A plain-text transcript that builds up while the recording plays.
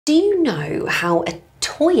Do you know how a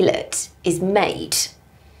toilet is made?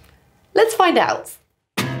 Let's find out.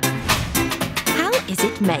 How is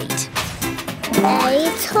it made?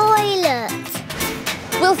 A toilet.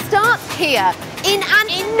 We'll start here, in an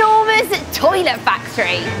enormous toilet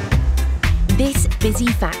factory. This busy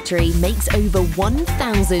factory makes over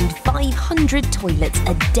 1,500 toilets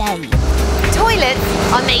a day. Toilets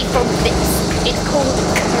are made from this. It's called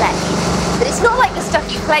clay. But it's not like the stuff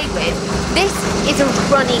you play with. This is a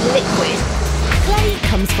runny liquid. Clay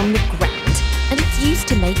comes from the ground and it's used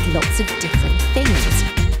to make lots of different things.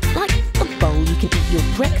 Like a bowl you can eat your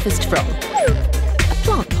breakfast from, a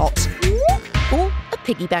plant pot, or a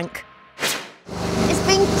piggy bank. It's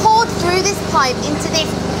being poured through this pipe into this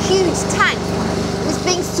huge tank. It's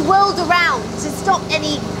being swirled around to stop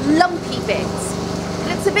any lumpy bits. It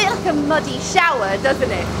looks a bit like a muddy shower,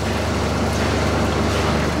 doesn't it?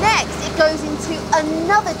 Next, it goes into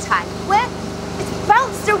another tank where it's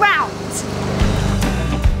bounced around.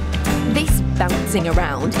 This bouncing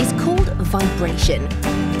around is called vibration.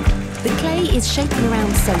 The clay is shaking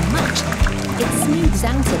around so much, it smooths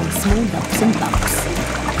out any small lumps and bumps.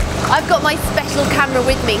 I've got my special camera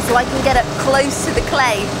with me so I can get up close to the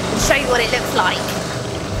clay and show you what it looks like.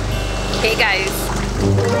 Here goes.